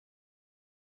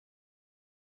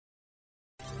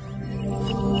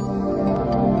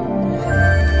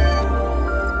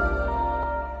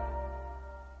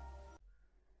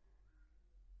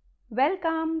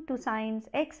Welcome to Science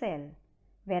Excel,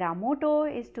 where our motto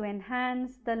is to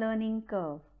enhance the learning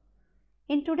curve.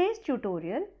 In today's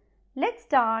tutorial, let's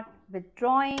start with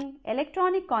drawing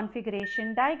electronic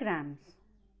configuration diagrams.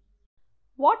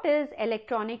 What is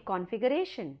electronic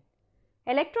configuration?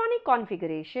 Electronic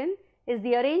configuration is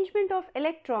the arrangement of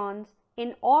electrons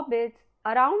in orbits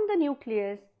around the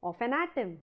nucleus of an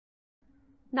atom.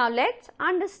 Now let's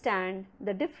understand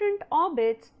the different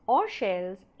orbits or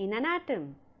shells in an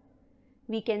atom.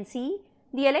 We can see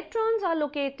the electrons are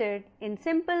located in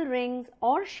simple rings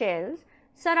or shells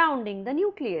surrounding the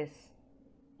nucleus.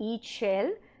 Each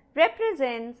shell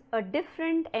represents a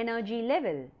different energy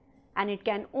level and it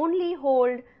can only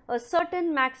hold a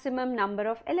certain maximum number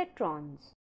of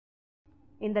electrons.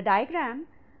 In the diagram,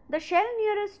 the shell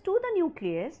nearest to the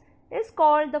nucleus is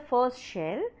called the first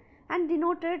shell and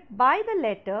denoted by the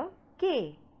letter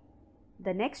K.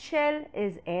 The next shell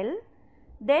is L,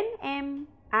 then M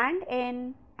and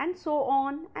N, and so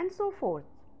on and so forth.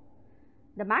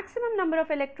 The maximum number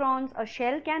of electrons a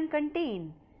shell can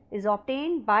contain is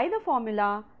obtained by the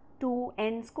formula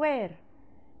 2n square,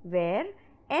 where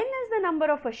n is the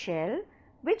number of a shell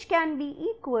which can be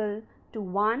equal to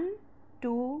 1,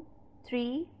 2,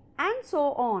 3 and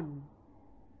so on.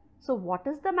 So what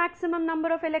is the maximum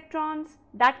number of electrons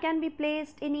that can be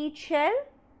placed in each shell?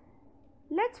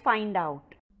 Let's find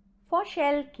out. For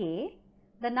shell K,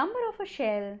 the number of a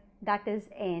shell, that is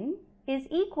n, is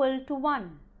equal to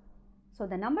 1. So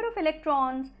the number of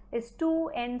electrons is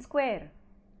 2n square.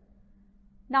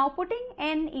 Now putting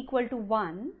n equal to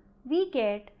 1, we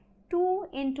get 2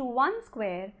 into 1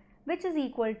 square, which is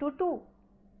equal to 2.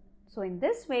 So in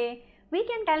this way, we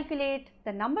can calculate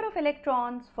the number of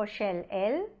electrons for shell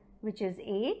L, which is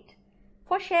 8,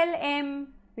 for shell M,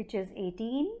 which is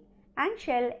 18, and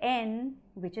shell N,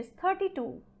 which is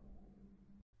 32.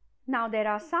 Now there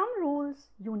are some rules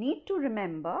you need to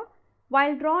remember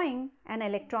while drawing an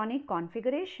electronic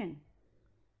configuration.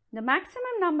 The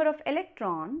maximum number of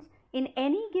electrons in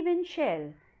any given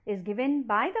shell is given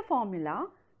by the formula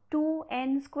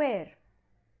 2n square.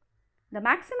 The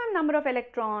maximum number of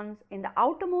electrons in the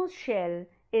outermost shell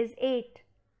is 8.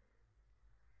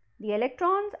 The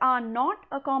electrons are not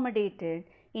accommodated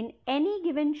in any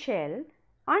given shell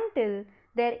until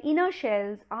their inner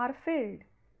shells are filled.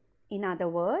 In other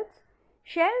words,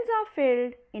 shells are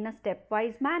filled in a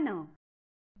stepwise manner.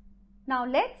 Now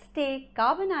let's take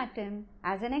carbon atom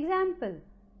as an example.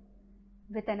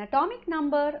 With an atomic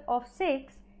number of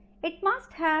 6, it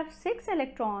must have 6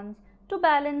 electrons to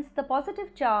balance the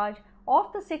positive charge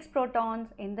of the 6 protons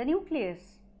in the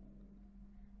nucleus.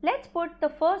 Let's put the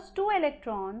first 2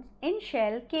 electrons in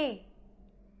shell K,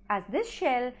 as this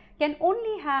shell can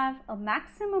only have a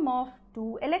maximum of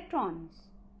 2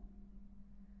 electrons.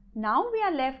 Now we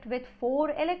are left with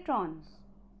 4 electrons.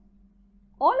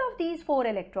 All of these 4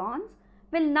 electrons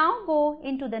will now go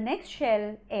into the next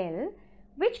shell L,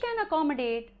 which can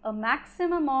accommodate a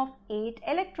maximum of 8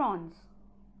 electrons.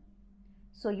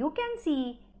 So you can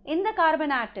see in the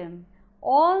carbon atom,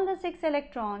 all the 6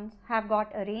 electrons have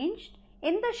got arranged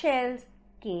in the shells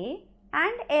K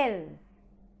and L.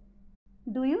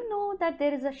 Do you know that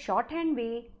there is a shorthand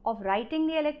way of writing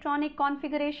the electronic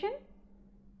configuration?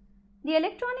 The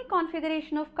electronic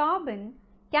configuration of carbon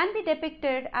can be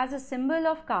depicted as a symbol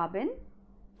of carbon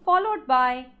followed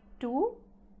by 2,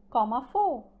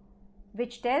 4,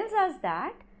 which tells us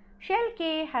that shell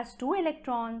K has 2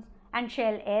 electrons and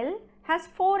shell L has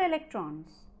 4 electrons.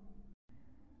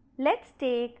 Let's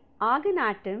take argon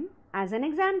atom as an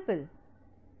example.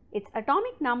 Its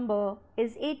atomic number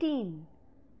is 18.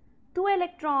 2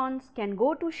 electrons can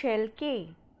go to shell K,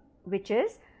 which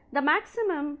is the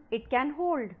maximum it can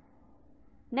hold.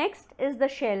 Next is the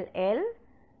shell L,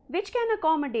 which can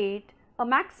accommodate a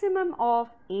maximum of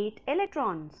 8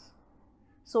 electrons.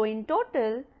 So in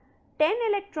total, 10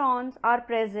 electrons are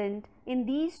present in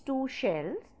these 2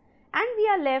 shells and we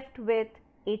are left with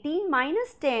 18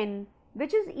 minus 10,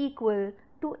 which is equal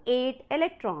to 8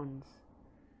 electrons.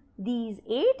 These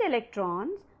 8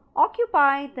 electrons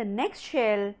occupy the next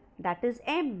shell, that is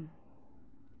M.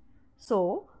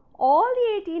 So all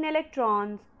the 18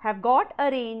 electrons have got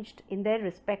arranged in their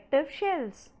respective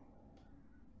shells.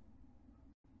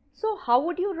 So how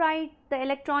would you write the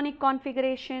electronic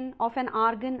configuration of an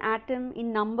argon atom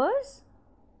in numbers?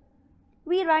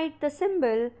 We write the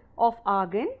symbol of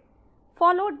argon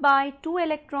followed by 2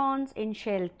 electrons in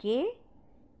shell K,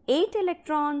 8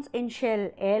 electrons in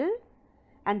shell L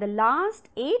and the last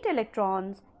 8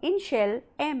 electrons in shell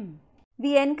M.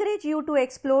 We encourage you to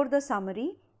explore the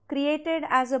summary created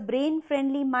as a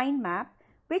brain-friendly mind map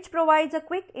which provides a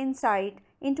quick insight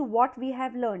into what we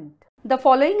have learned. The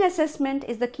following assessment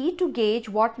is the key to gauge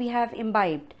what we have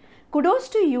imbibed. Kudos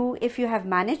to you if you have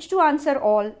managed to answer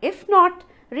all. If not,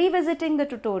 revisiting the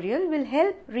tutorial will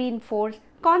help reinforce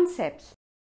concepts.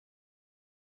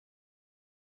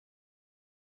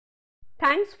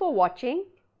 Thanks for watching.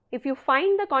 If you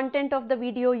find the content of the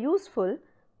video useful,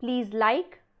 please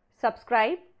like,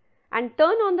 subscribe and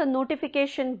turn on the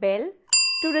notification bell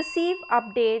to receive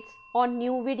updates on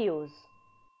new videos.